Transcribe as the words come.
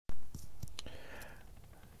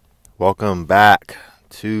Welcome back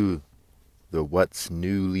to the What's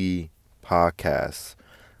Newly podcast.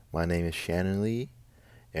 My name is Shannon Lee,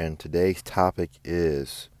 and today's topic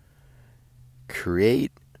is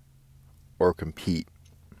create or compete.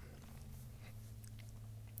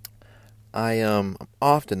 I'm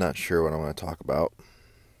often not sure what I want to talk about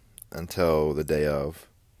until the day of.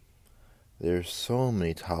 There's so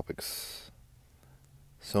many topics,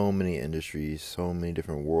 so many industries, so many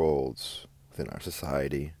different worlds within our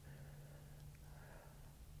society.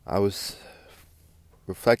 I was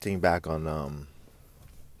reflecting back on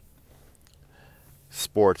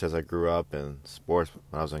sports as I grew up, and sports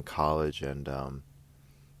when I was in college, and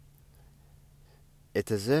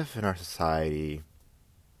it's as if in our society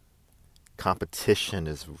competition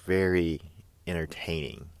is very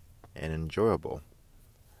entertaining and enjoyable.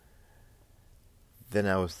 Then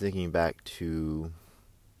I was thinking back to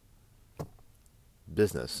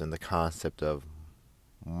business and the concept of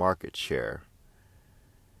market share.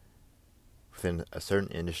 Within a certain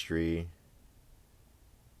industry,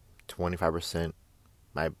 25%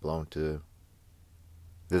 might belong to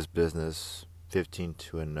this business, 15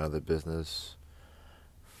 to another business,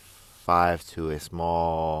 5 to a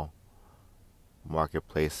small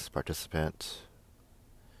marketplace participant,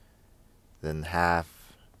 then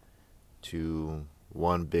half to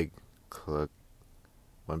one big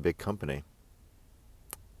company.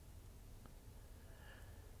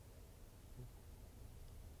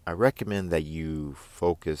 I recommend that you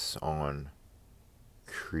focus on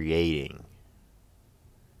creating,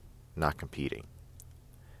 not competing.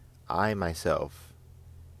 I myself,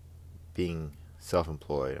 being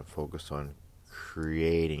self-employed, am focused on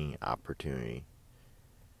creating opportunity,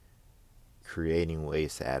 creating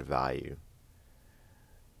ways to add value,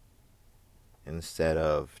 instead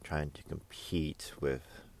of trying to compete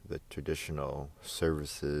with the traditional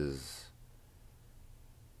services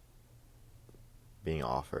being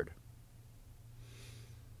offered.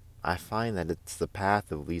 I find that it's the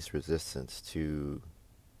path of least resistance to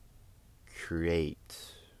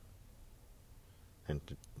create and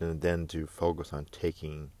then to focus on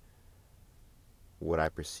taking what I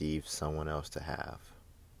perceive someone else to have.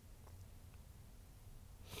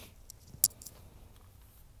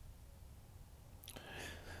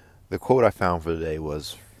 The quote I found for today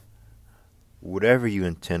was, "Whatever you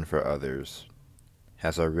intend for others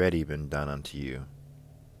has already been done unto you."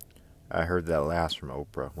 I heard that last from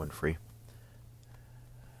Oprah Winfrey.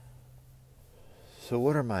 So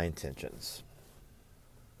what are my intentions?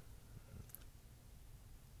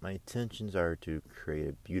 My intentions are to create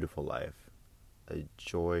a beautiful life, a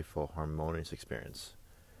joyful, harmonious experience.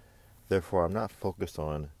 Therefore, I'm not focused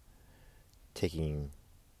on taking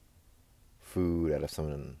food out of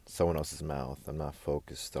someone else's mouth. I'm not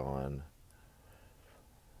focused on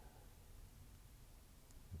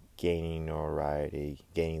gaining notoriety,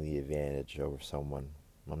 gaining the advantage over someone.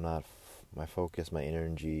 My focus, my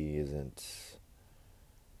energy isn't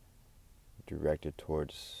directed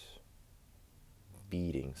towards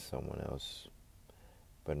beating someone else,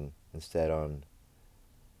 but instead on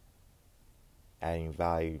adding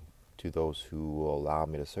value to those who will allow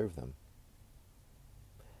me to serve them.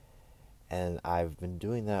 And I've been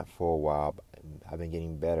doing that for a while. I've been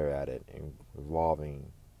getting better at it and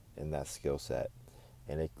evolving in that skill set.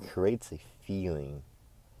 And it creates a feeling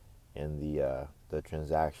in the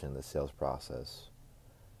transaction, the sales process.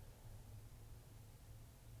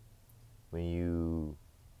 When you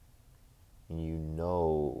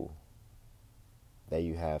know that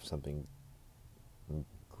you have something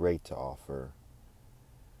great to offer,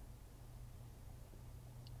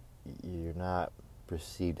 you're not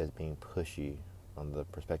perceived as being pushy on the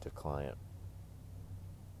prospective client.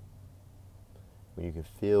 When you can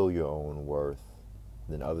feel your own worth,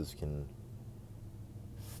 then others can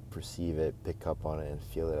perceive it, pick up on it, and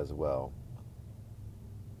feel it as well.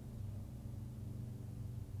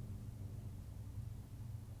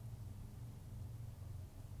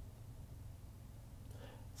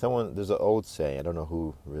 There's an old saying, I don't know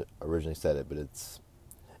who originally said it, but it's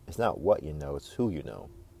not what you know, it's who you know.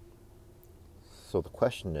 So the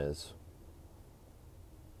question is,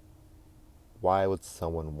 why would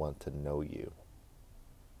someone want to know you?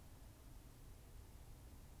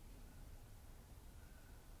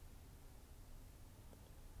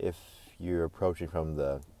 If you're approaching from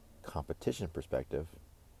the competition perspective,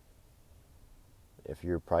 if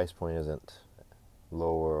your price point isn't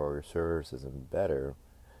lower or your service isn't better,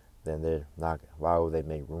 then why would they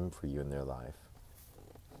make room for you in their life?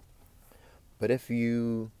 But if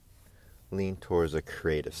you lean towards the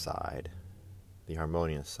creative side, the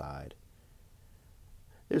harmonious side,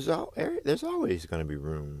 there's always going to be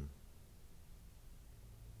room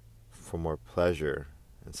for more pleasure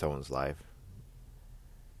in someone's life,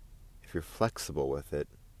 if you're flexible with it,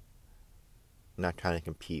 not trying to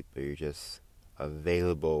compete, but you're just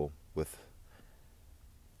available with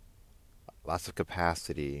lots of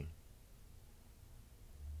capacity,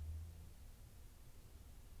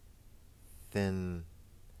 then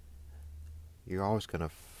you're always going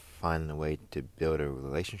to find a way to build a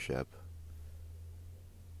relationship.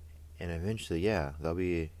 And eventually, yeah, there'll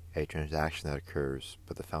be a transaction that occurs,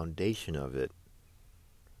 but the foundation of it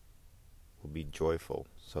will be joyful.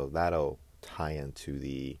 So that'll tie into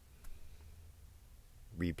the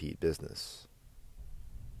repeat business.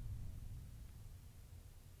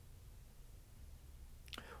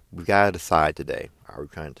 We've got to decide today, are we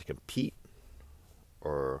trying to compete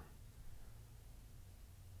or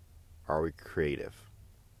are we creative?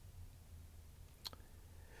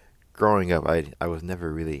 Growing up, I was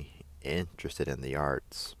never really interested in the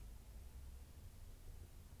arts.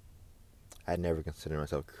 I'd never considered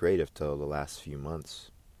myself creative till the last few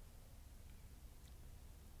months.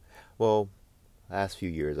 Well, last few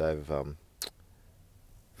years, I've from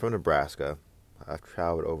Nebraska. I've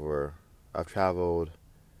traveled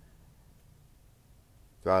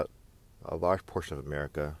throughout a large portion of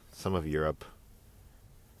America, some of Europe,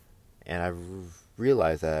 and I've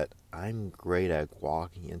realized that I'm great at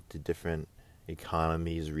walking into different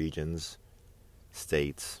economies, regions,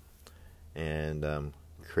 states, and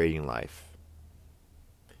creating life,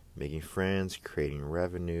 making friends, creating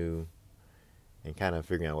revenue, and kind of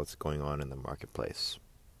figuring out what's going on in the marketplace.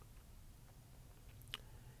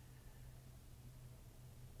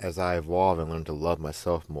 As I evolve and learn to love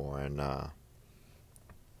myself more and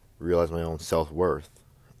realize my own self-worth,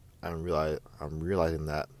 I'm realizing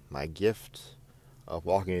that my gift of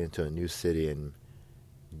walking into a new city and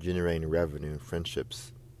generating revenue and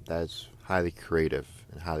friendships, that's highly creative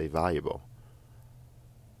and highly valuable.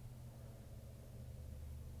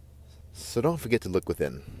 So don't forget to look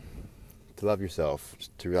within, to love yourself,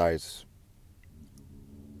 to realize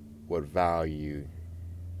what value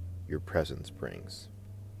your presence brings.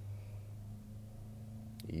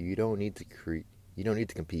 You don't need to compete.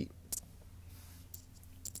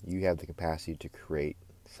 You have the capacity to create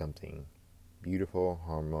something beautiful,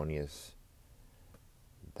 harmonious,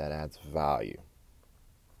 that adds value.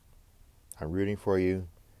 I'm rooting for you.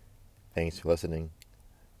 Thanks for listening.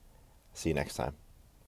 See you next time.